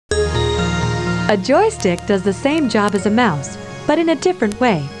A joystick does the same job as a mouse, but in a different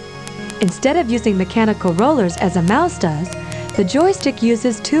way. Instead of using mechanical rollers as a mouse does, the joystick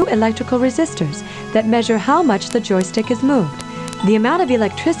uses two electrical resistors that measure how much the joystick is moved. The amount of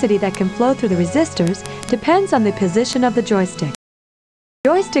electricity that can flow through the resistors depends on the position of the joystick.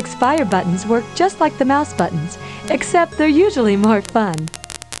 Joystick's fire buttons work just like the mouse buttons, except they're usually more fun.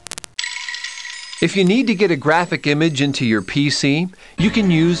 If you need to get a graphic image into your PC, you can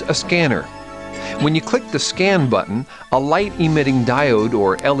use a scanner. When you click the Scan button, a light-emitting diode,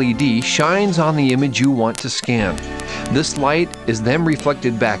 or LED, shines on the image you want to scan. This light is then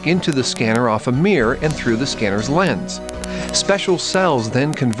reflected back into the scanner off a mirror and through the scanner's lens. Special cells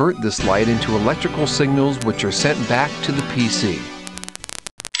then convert this light into electrical signals which are sent back to the PC.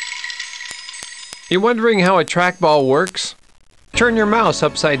 You're wondering how a trackball works? Turn your mouse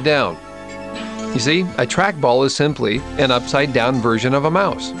upside down. You see, a trackball is simply an upside-down version of a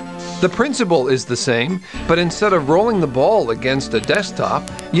mouse. The principle is the same, but instead of rolling the ball against a desktop,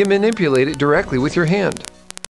 you manipulate it directly with your hand.